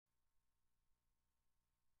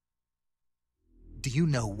Do you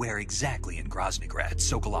know where exactly in Groznygrad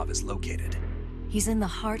Sokolov is located? He's in the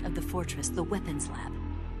heart of the fortress, the weapons lab.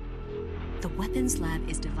 The weapons lab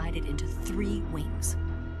is divided into 3 wings.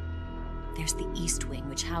 There's the East Wing,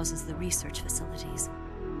 which houses the research facilities.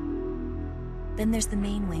 Then there's the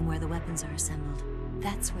main wing where the weapons are assembled.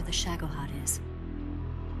 That's where the Shagohod is.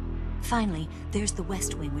 Finally, there's the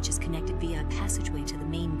West Wing, which is connected via a passageway to the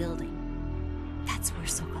main building. That's where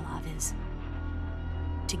Sokolov is.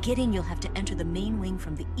 To get in, you'll have to enter the main wing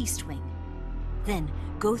from the East Wing. Then,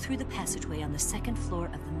 go through the passageway on the 2nd floor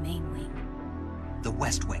of the main wing. The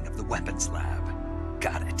West Wing of the weapons lab.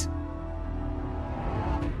 Got it.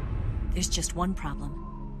 There's just one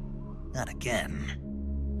problem. Not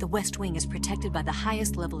again. The West Wing is protected by the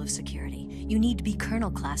highest level of security. You need to be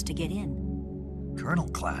Colonel class to get in. Colonel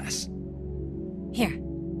class? Here,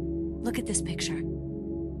 look at this picture.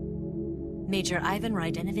 Major Ivan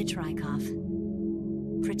Rydenovich Rykov.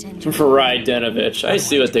 Pretend For Rydenovich. I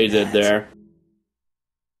see what they did there.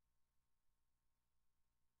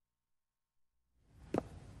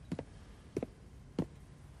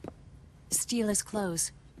 Steal his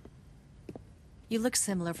clothes. You look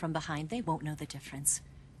similar from behind. They won't know the difference.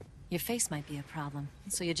 Your face might be a problem,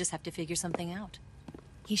 so you just have to figure something out.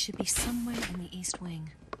 He should be somewhere in the East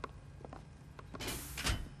Wing.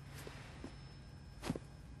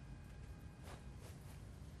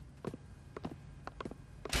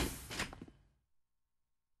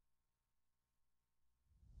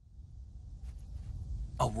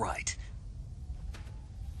 Oh, right.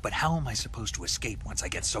 But how am I supposed to escape once I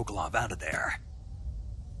get Sokolov out of there?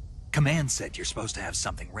 Command said you're supposed to have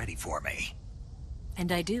something ready for me.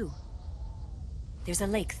 And I do. There's a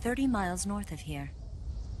lake 30 miles north of here.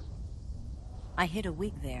 I hid a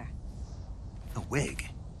wig there. A wig?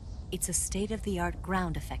 It's a state-of-the-art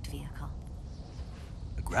ground effect vehicle.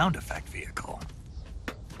 A ground effect vehicle?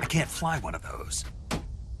 I can't fly one of those.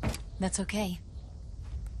 That's okay.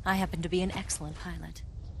 I happen to be an excellent pilot.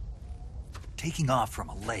 Taking off from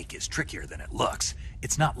a lake is trickier than it looks.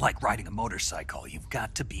 It's not like riding a motorcycle. You've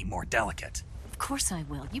got to be more delicate. Of course I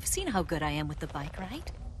will. You've seen how good I am with the bike,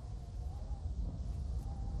 right?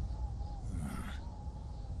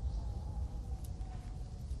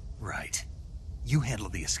 Right. You handle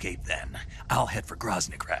the escape then. I'll head for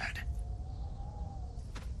Groznygrad.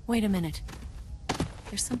 Wait a minute.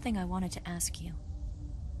 There's something I wanted to ask you.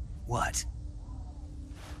 What?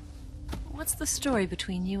 What's the story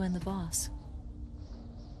between you and the boss?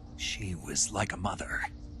 She was like a mother,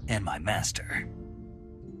 and my master.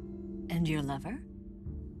 And your lover?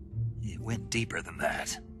 It went deeper than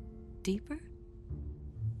that. Deeper?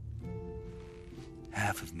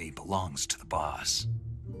 Half of me belongs to the boss.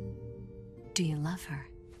 Do you love her?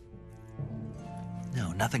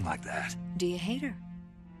 No, nothing like that. Do you hate her?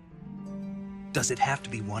 Does it have to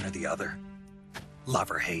be one or the other?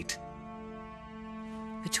 Love or hate?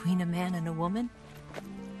 Between a man and a woman?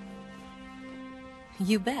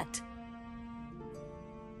 You bet.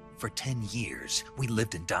 For 10 years, we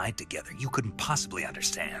lived and died together. You couldn't possibly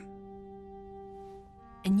understand.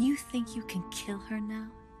 And you think you can kill her now?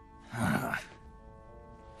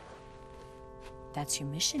 That's your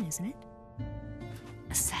mission, isn't it?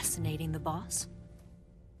 Assassinating the boss?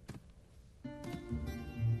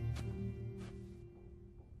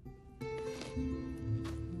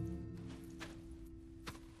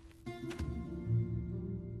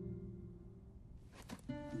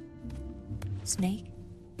 Snake?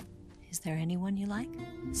 Is there anyone you like?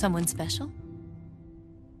 Someone special?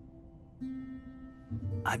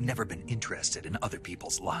 I've never been interested in other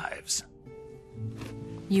people's lives.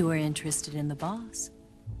 You were interested in the boss.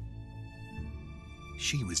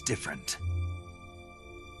 She was different.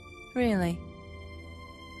 Really?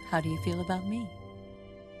 How do you feel about me?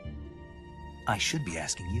 I should be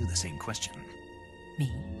asking you the same question. Me?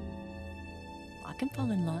 I can fall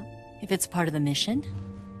in love if it's part of the mission.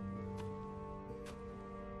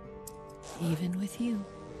 Even with you.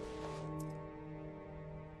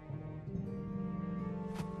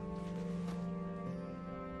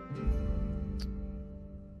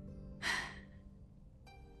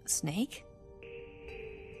 Snake?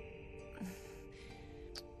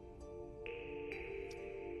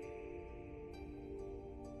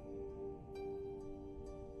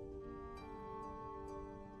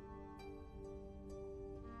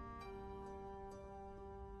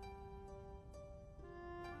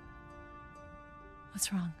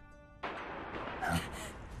 What's wrong? Huh?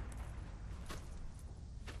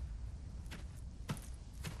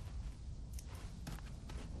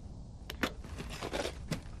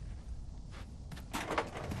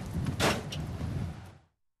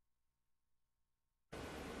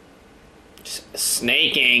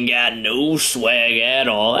 Snake ain't got no swag at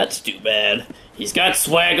all. That's too bad. He's got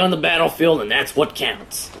swag on the battlefield, and that's what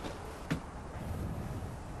counts.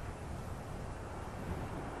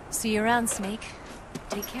 See you around, Snake.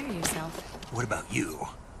 Take care of yourself. What about you?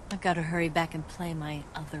 I've got to hurry back and play my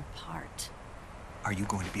other part. Are you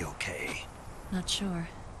going to be okay? Not sure.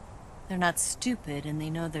 They're not stupid, and they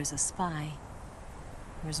know there's a spy.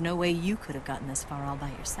 There's no way you could have gotten this far all by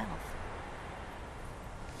yourself.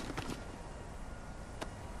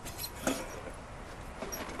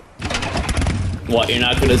 What, you're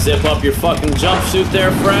not gonna zip up your fucking jumpsuit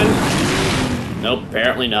there, friend? Nope,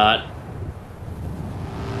 apparently not.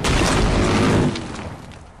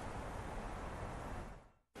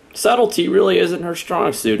 Subtlety really isn't her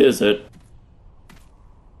strong suit, is it?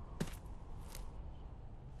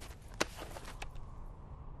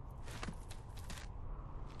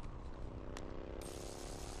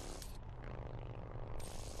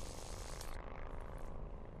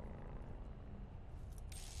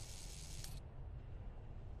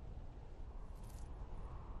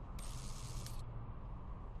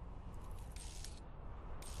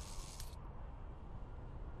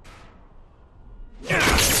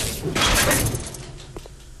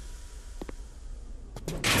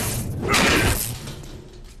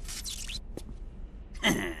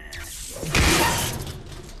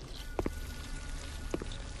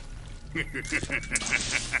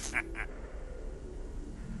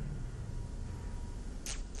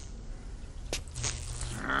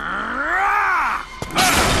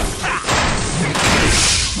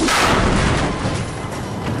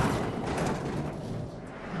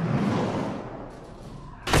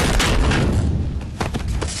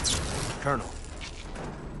 Colonel.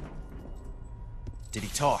 Did he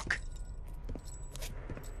talk?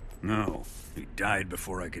 No, he died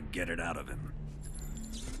before I could get it out of him.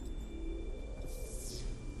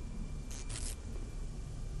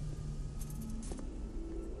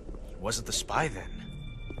 He wasn't the spy then.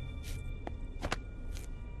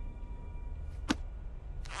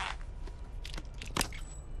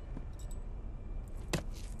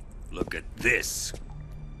 Look at this.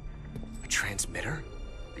 A transmitter?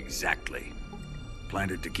 Exactly.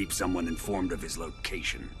 Planted to keep someone informed of his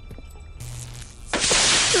location.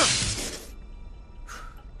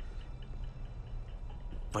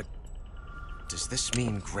 But does this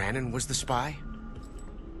mean Grannon was the spy?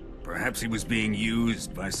 Perhaps he was being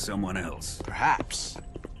used by someone else. Perhaps.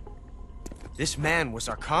 This man was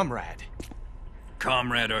our comrade.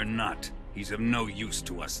 Comrade or not, he's of no use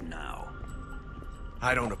to us now.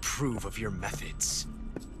 I don't approve of your methods.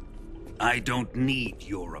 I don't need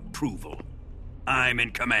your approval. I'm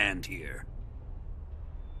in command here.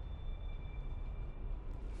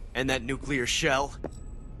 And that nuclear shell?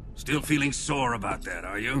 Still feeling sore about that,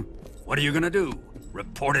 are you? What are you gonna do?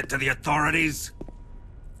 Report it to the authorities?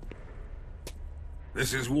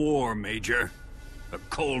 This is war, Major. A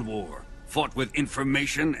Cold War, fought with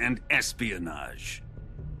information and espionage.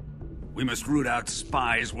 We must root out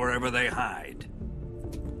spies wherever they hide.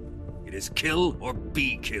 It is kill or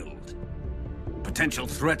be killed. Potential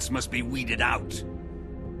threats must be weeded out.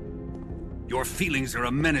 Your feelings are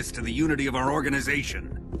a menace to the unity of our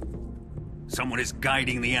organization. Someone is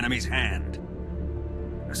guiding the enemy's hand.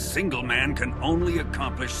 A single man can only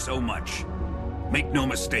accomplish so much. Make no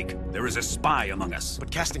mistake, there is a spy among us.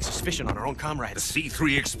 But casting suspicion on our own The comrades.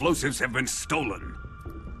 C3 explosives have been stolen.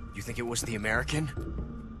 You think it was the American?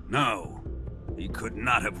 No, he could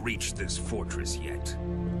not have reached this fortress yet.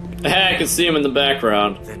 I can see him in the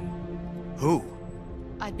background. Then who?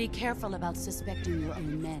 I'd be careful about suspecting your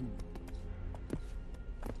own men.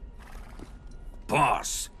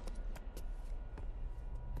 Boss,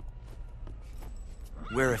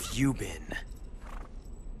 Where have you been?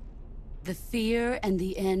 The fear and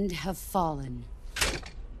the end have fallen.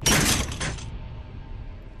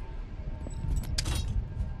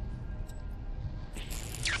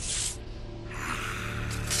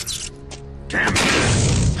 damn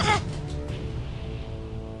it!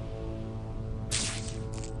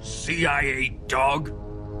 CIA dog?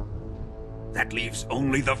 That leaves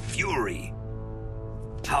only the Fury.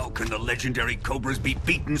 How can the legendary Cobras be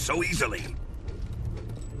beaten so easily?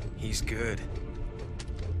 He's good.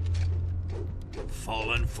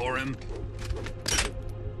 Fallen for him?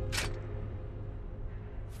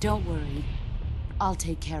 Don't worry. I'll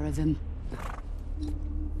take care of him.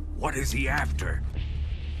 What is he after?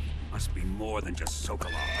 Must be more than just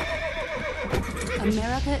Sokolov.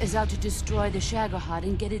 America is out to destroy the Shagohod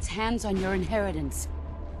and get its hands on your inheritance.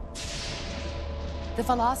 The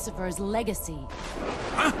philosopher's legacy.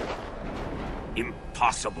 Huh?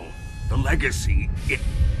 Impossible. The legacy,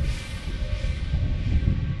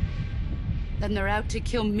 Then they're out to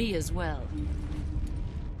kill me as well.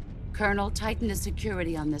 Colonel, tighten the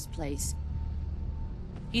security on this place.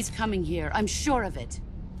 He's coming here, I'm sure of it.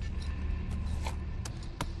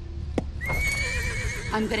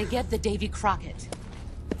 I'm gonna get the Davy Crockett.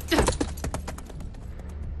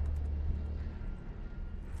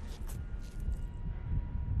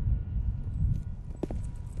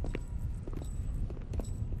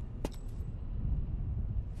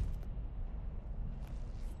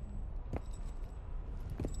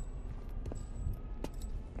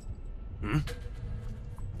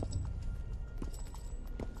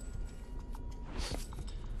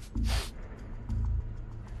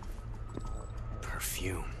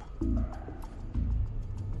 Perfume.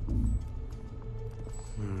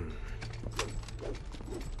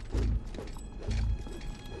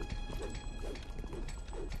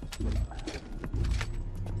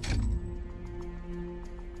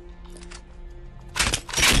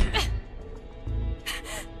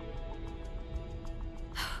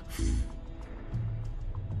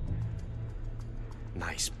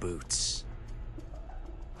 Nice boots.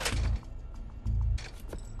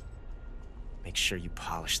 Make sure you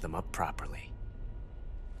polish them up properly.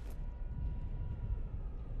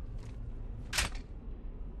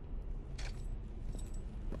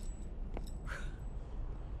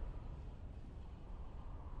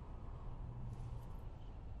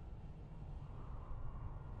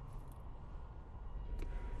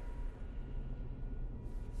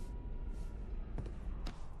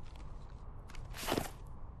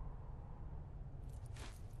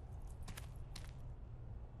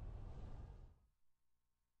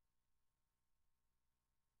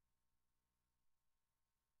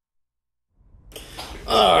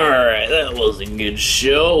 Alright, that was a good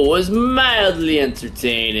show. It was mildly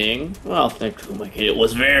entertaining. Well, it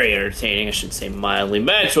was very entertaining, I should say mildly.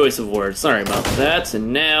 Bad choice of words, sorry about that.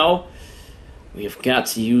 And now, we have got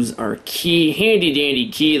to use our key, handy dandy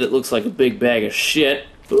key that looks like a big bag of shit.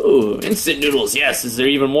 Ooh, instant noodles, yes. Is there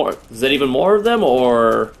even more? Is that even more of them,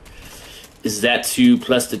 or is that 2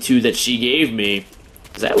 plus the 2 that she gave me?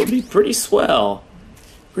 'Cause that would be pretty swell.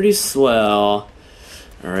 Pretty swell.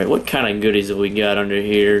 Alright, what kind of goodies have we got under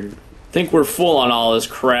here? Think we're full on all this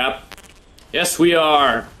crap. Yes, we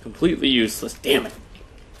are. Completely useless. Damn it.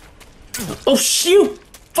 Oh, shoot!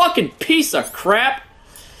 Fucking piece of crap!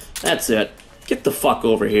 That's it. Get the fuck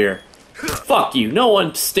over here. Fuck you. No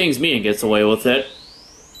one stings me and gets away with it.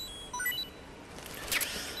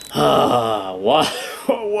 Ah, why?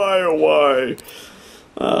 Why?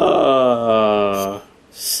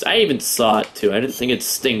 I even saw it, too. I didn't think it'd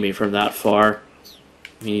sting me from that far.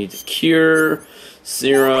 We need cure,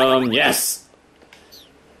 serum, yes!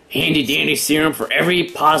 Handy dandy serum for every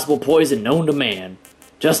possible poison known to man.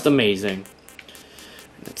 Just amazing.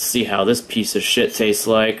 Let's see how this piece of shit tastes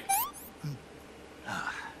like.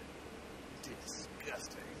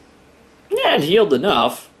 Disgusting. Yeah, it healed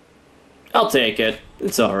enough. I'll take it.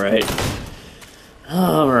 It's alright.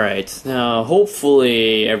 Alright, now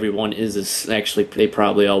hopefully everyone is actually, they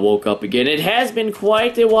probably all woke up again. It has been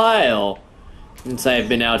quite a while since I've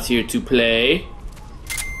been out here to play.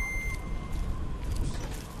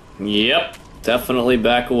 Yep, definitely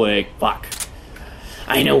back awake. Fuck.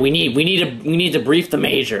 I know we need to brief the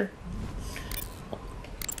Major.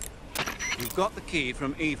 You've got the key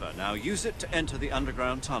from Eva. Now use it to enter the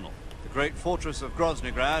underground tunnel. The great fortress of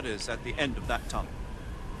Groznygrad is at the end of that tunnel.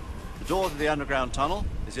 The door to the underground tunnel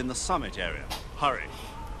is in the summit area. Hurry.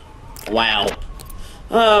 Wow.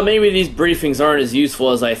 Maybe these briefings aren't as useful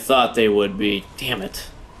as I thought they would be. Damn it.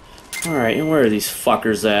 Alright, and where are these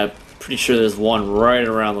fuckers at? Pretty sure there's one right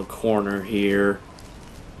around the corner here.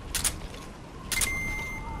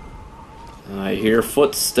 I hear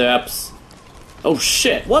footsteps. Oh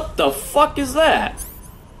shit, what the fuck is that?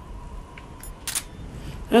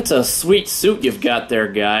 That's a sweet suit you've got there,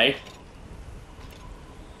 guy.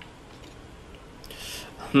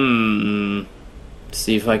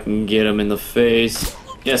 See if I can get him in the face.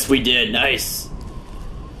 Yes, we did. Nice.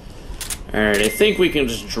 Alright, I think we can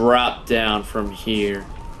just drop down from here.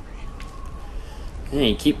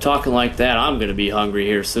 Hey, keep talking like that. I'm gonna be hungry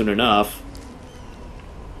here soon enough.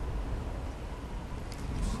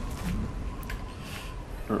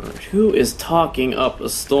 Alright, who is talking up a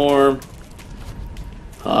storm?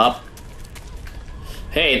 Up.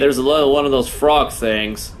 Hey, there's a little one of those frog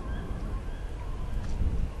things.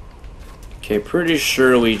 Okay, pretty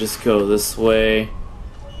sure we just go this way.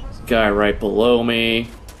 There's a guy right below me.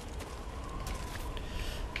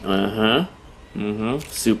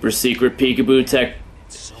 Super secret peekaboo tech.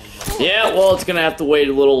 Yeah, well, it's gonna have to wait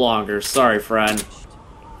a little longer. Sorry, friend.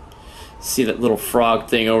 See that little frog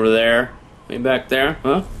thing over there? Way back there?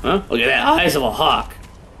 Huh? Huh? Look at that, eyes of a hawk.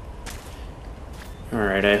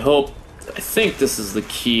 Alright, I think this is the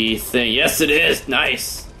key thing. Yes, it is.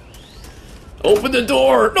 Nice. Open the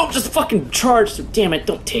door. No, just fucking charge. Damn it,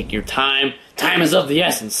 don't take your time. Time is of the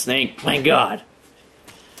essence, Snake. My God.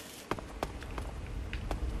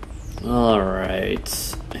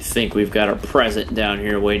 Alright. I think we've got a present down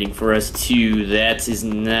here waiting for us too. That is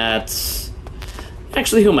not...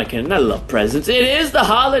 Actually, who am I kidding? I love presents. It is the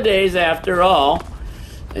holidays after all.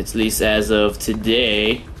 At least as of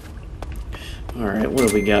today. Alright, what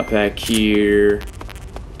do we got back here?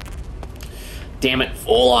 Damn it,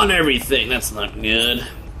 full on everything. That's not good.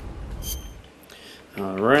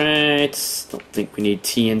 Alright. Don't think we need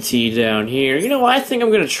TNT down here. You know what? I think I'm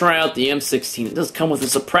going to try out the M16. It does come with a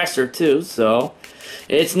suppressor too, so...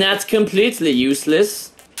 It's not completely useless.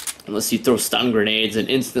 Unless you throw stun grenades and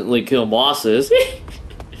instantly kill bosses.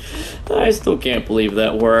 I still can't believe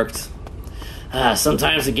that worked.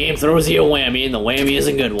 Sometimes the game throws you a whammy, and the whammy is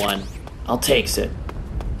a good one. I'll takes it.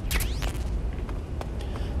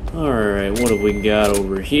 Alright, what have we got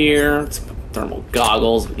over here? It's thermal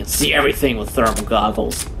goggles. We can see everything with thermal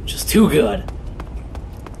goggles. Just too good.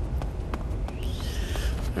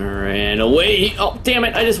 Alright, and away. Oh, damn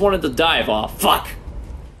it, I just wanted to dive off. Fuck!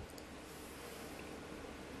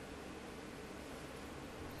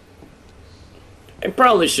 I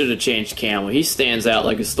probably should have changed Camo. He stands out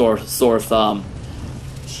like a sore thumb.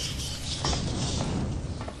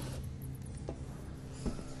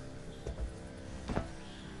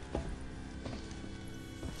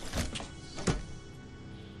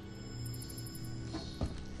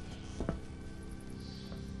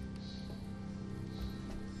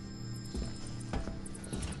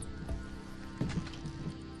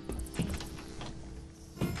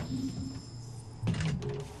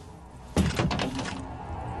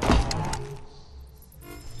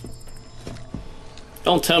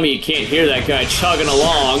 Don't tell me you can't hear that guy chugging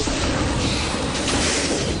along.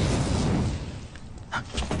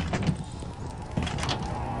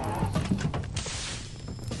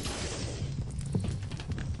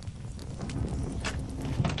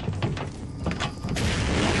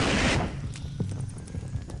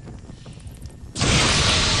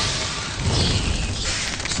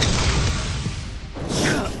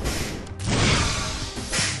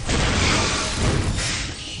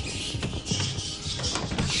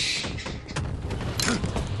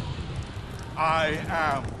 I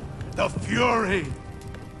am the Fury.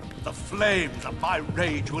 The flames of my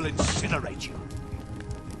rage will incinerate you.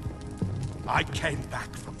 I came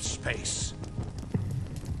back from space.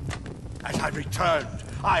 As I returned,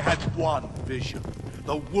 I had one vision.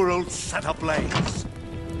 The world set ablaze.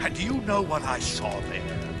 And do you know what I saw there?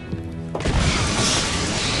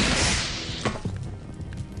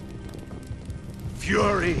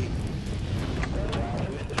 Fury.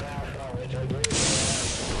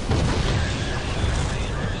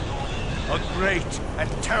 A great and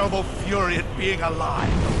terrible fury at being alive.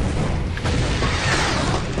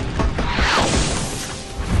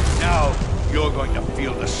 Now, you're going to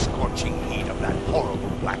feel the scorching heat of that horrible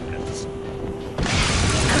blackness.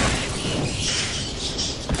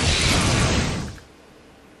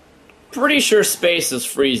 Pretty sure space is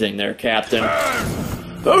freezing there, Captain.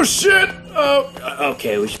 Oh shit! Oh,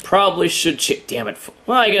 okay, we probably should check. Damn it.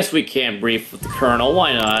 Well, I guess we can brief with the Colonel.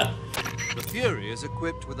 Why not? The Fury is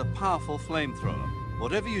equipped with a powerful flamethrower.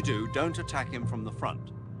 Whatever you do, don't attack him from the front.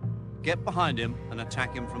 Get behind him and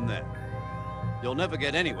attack him from there. You'll never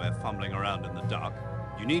get anywhere fumbling around in the dark.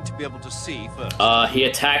 You need to be able to see first. He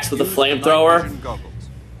attacks with a flamethrower.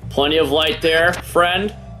 Plenty of light there,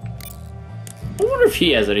 friend. I wonder if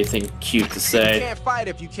he has anything cute to say. You can't fight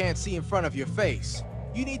if you can't see in front of your face.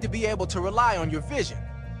 You need to be able to rely on your vision.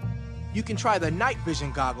 You can try the night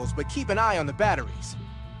vision goggles, but keep an eye on the batteries.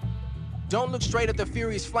 Don't look straight at the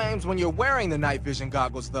Fury's flames when you're wearing the night vision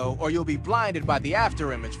goggles, though, or you'll be blinded by the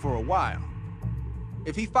after image for a while.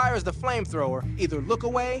 If he fires the flamethrower, either look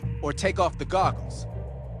away or take off the goggles.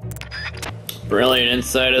 Brilliant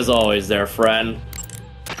insight as always there, friend.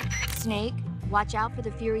 Snake, watch out for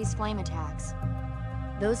the Fury's flame attacks.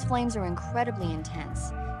 Those flames are incredibly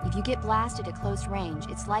intense. If you get blasted at close range,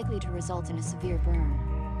 it's likely to result in a severe burn.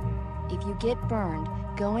 If you get burned,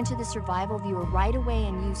 go into the survival viewer right away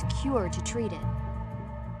and use Cure to treat it.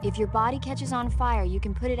 If your body catches on fire, you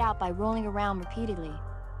can put it out by rolling around repeatedly.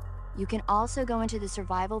 You can also go into the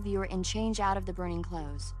survival viewer and change out of the burning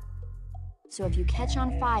clothes. So if you catch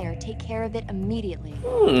on fire, take care of it immediately.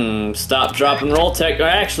 Stop, drop, and roll tech.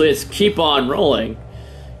 Actually, it's keep on rolling.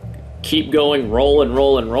 Keep going, roll and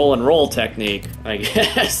roll and roll and roll technique, I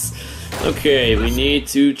guess. Okay, we need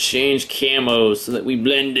to change camos so that we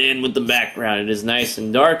blend in with the background. It is nice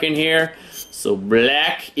and dark in here, so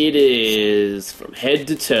black it is from head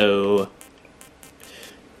to toe.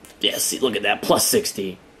 Yeah, see, look at that, plus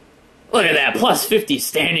 60. Look at that, plus 50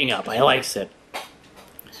 standing up. I likes it.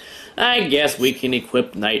 I guess we can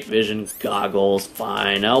equip night vision goggles.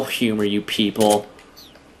 Fine, I'll humor you people.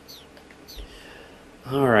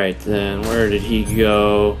 Alright then, where did he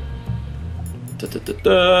go?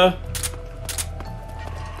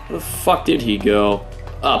 Where the fuck did he go?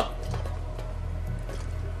 Up.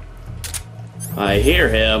 I hear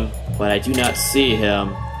him, but I do not see him.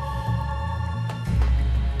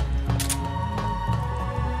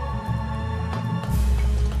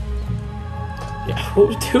 Yeah,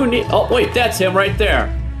 who need? Oh wait, that's him right there.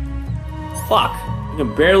 Fuck, I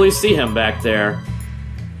can barely see him back there.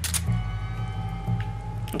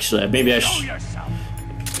 Actually, maybe I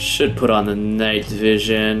should put on the night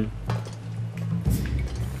vision.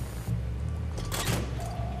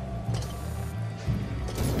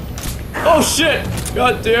 Oh shit!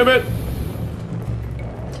 God damn it!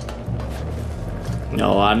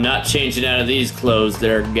 No, I'm not changing out of these clothes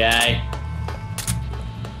there, guy.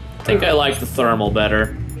 I think I like the thermal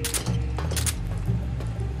better.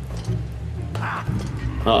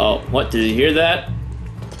 Uh-oh, what, did you hear that?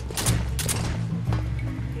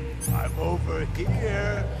 I'm over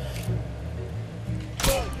here.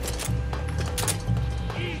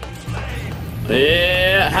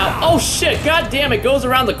 Yeah, how? Oh shit, god damn, it goes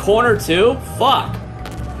around the corner too? Fuck.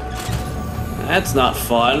 That's not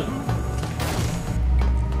fun.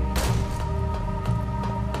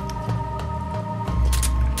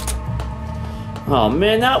 Oh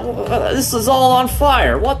man, this is all on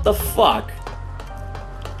fire. What the fuck?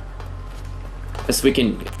 Guess we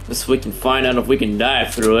can find out if we can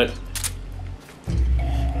dive through it.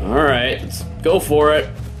 Alright, let's go for it.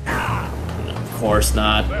 Of course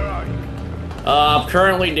not. I'm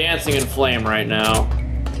currently dancing in flame right now.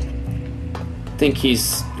 I think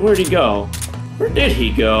he's... Where'd he go? Where did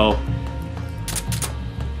he go?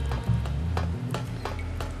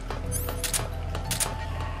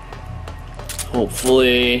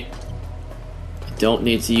 Hopefully... I don't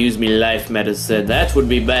need to use me life medicine. That would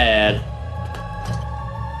be bad.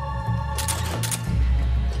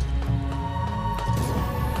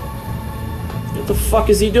 What the fuck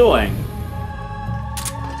is he doing?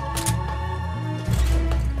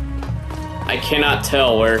 I cannot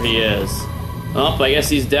tell where he is. Oh, I guess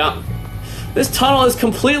he's down. This tunnel is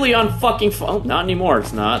completely on fucking... Oh, not anymore,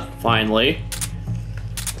 it's not. Finally.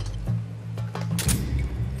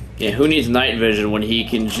 Yeah, who needs night vision when he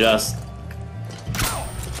can just...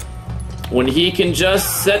 When he can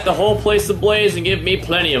just set the whole place ablaze and give me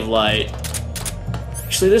plenty of light.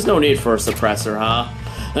 Actually, there's no need for a suppressor, huh?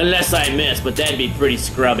 Unless I miss, but that'd be pretty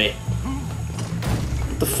scrubby.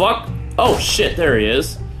 What the fuck? Oh, shit, there he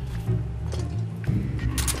is.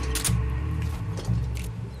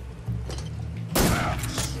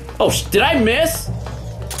 Oh, did I miss?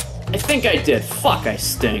 I think I did. Fuck, I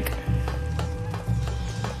stink.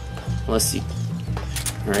 Let's see.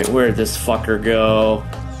 Alright, where'd this fucker go?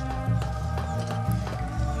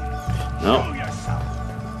 Nope.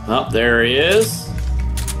 Oh, there he is.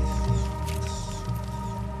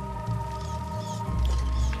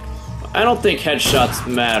 I don't think headshots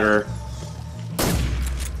matter.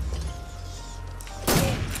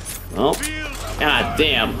 Oh. God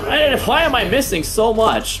damn. Why am I missing so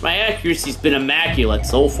much? My accuracy's been immaculate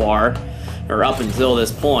so far. Or up until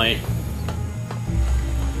this point.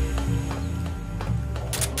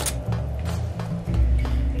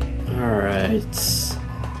 Alright.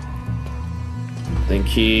 I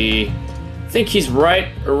think he's right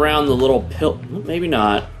around the little pill. Maybe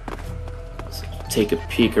not. Let's take a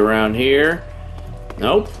peek around here.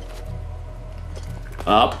 Nope.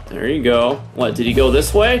 Up. There you go. What, did he go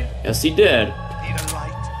this way? Yes, he did.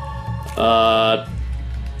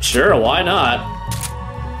 Sure, why not?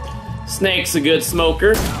 Snake's a good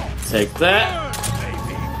smoker. Take that.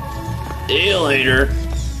 See you later.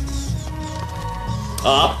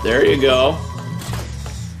 Up, there you go.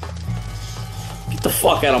 Get the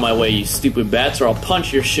fuck out of my way, you stupid bats, or I'll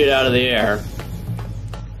punch your shit out of the air.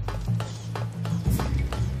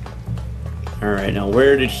 Alright, now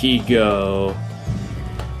where did he go?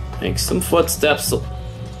 Make some footsteps.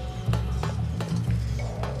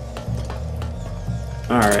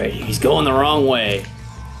 Alright, he's going the wrong way.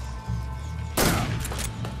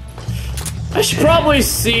 I should probably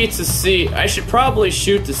I should probably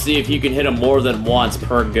shoot to see if you can hit him more than once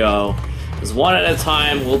per go. Because one at a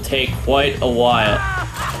time will take quite a while.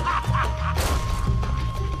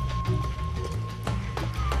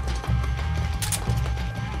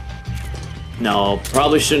 No,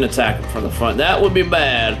 probably shouldn't attack him from the front. That would be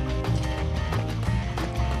bad.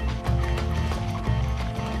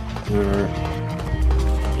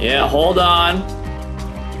 Yeah, hold on.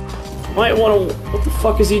 Might want to... What the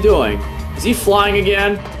fuck is he doing? Is he flying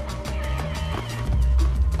again?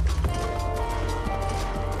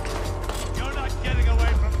 You're not getting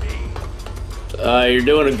away from me. You're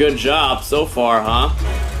doing a good job so far, huh?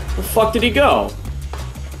 Where the fuck did he go?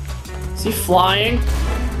 Is he flying?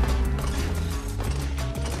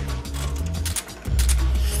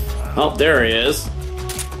 Oh, there he is.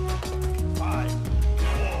 5, 4,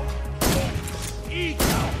 eat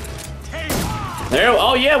out. Take. There.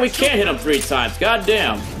 Oh yeah, we can't hit him 3 times. God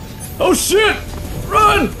damn. Oh shit!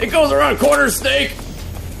 Run! It goes around corners, Snake.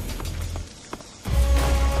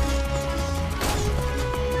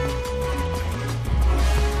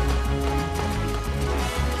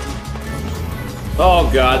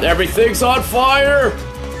 Oh god, everything's on fire!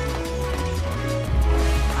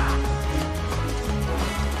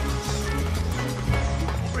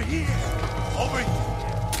 Over here. Over here.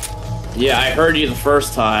 Yeah, I heard you the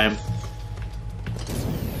first time.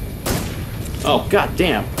 Oh god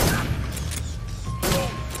damn.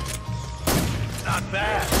 Not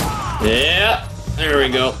bad. Yeah, there we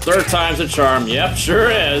go. 3rd time's a charm. Yep,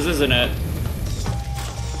 sure is, isn't it?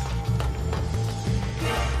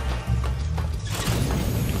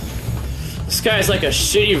 This guy's like a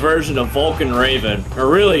shitty version of Vulcan Raven. A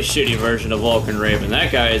really shitty version of Vulcan Raven.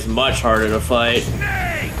 That guy is much harder to fight.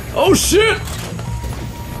 Oh shit!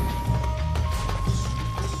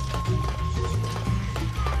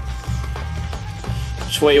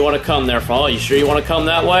 Which way you want to come there, Fall? You sure you want to come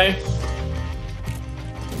that way?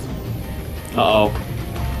 Uh-oh.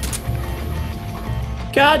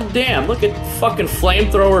 God damn, look at fucking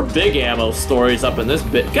flamethrower big ammo stories up in this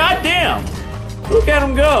bit. God damn! Look at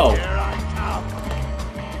him go! Here I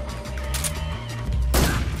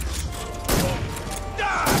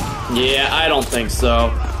come. Yeah, I don't think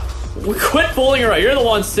so. Quit fooling around. You're the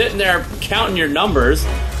one sitting there counting your numbers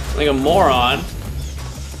like a moron.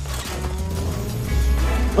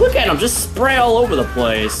 Look at him just spray all over the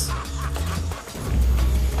place.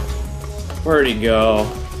 Where'd he go?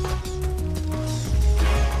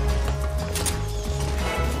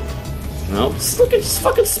 Nope. Look at just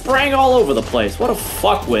fucking spraying all over the place. What a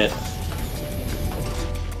fuckwit.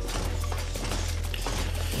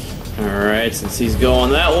 Alright, since he's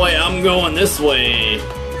going that way, I'm going this way.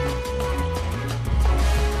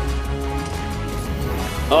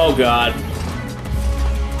 Oh god.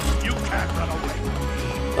 You can't run away.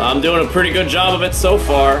 I'm doing a pretty good job of it so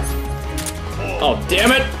far. Oh,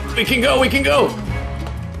 damn it! We can go, we can go!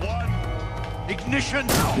 1. Ignition.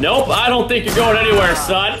 Nope, I don't think you're going anywhere,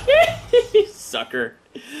 son. Sucker.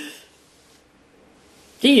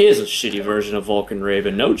 He is a shitty version of Vulcan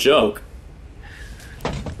Raven, no joke.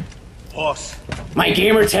 Boss. My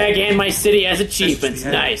gamer tag and my city has achievements,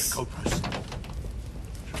 nice. Cobras.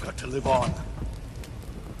 You've got to live on.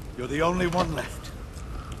 You're the only one left.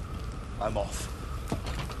 I'm off.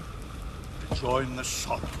 To join the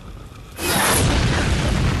sun.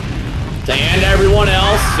 And everyone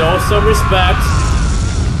else, show some respect.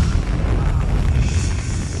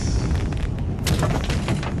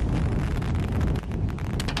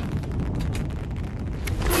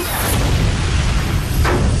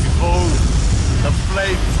 Behold, the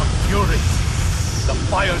flames of fury. The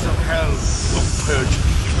fires of hell will purge me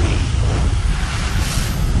clean.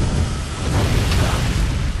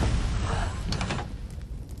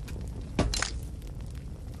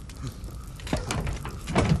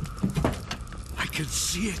 I can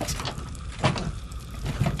see it.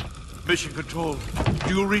 Mission Control,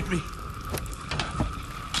 do you read me?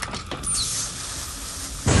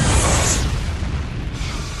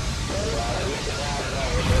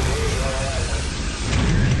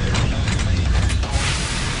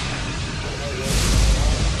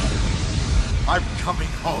 I'm coming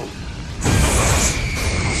home.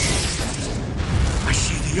 I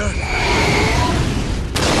see the Earth.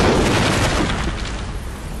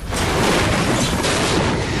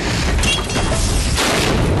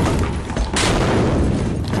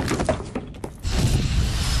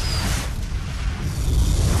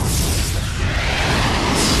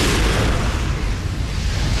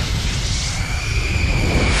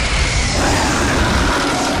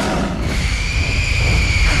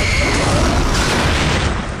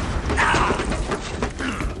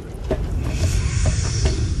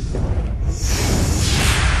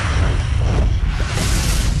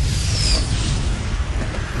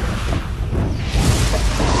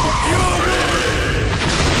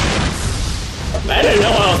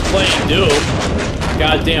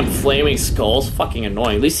 goddamn flaming skulls. Fucking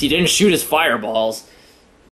annoying. At least he didn't shoot his fireballs.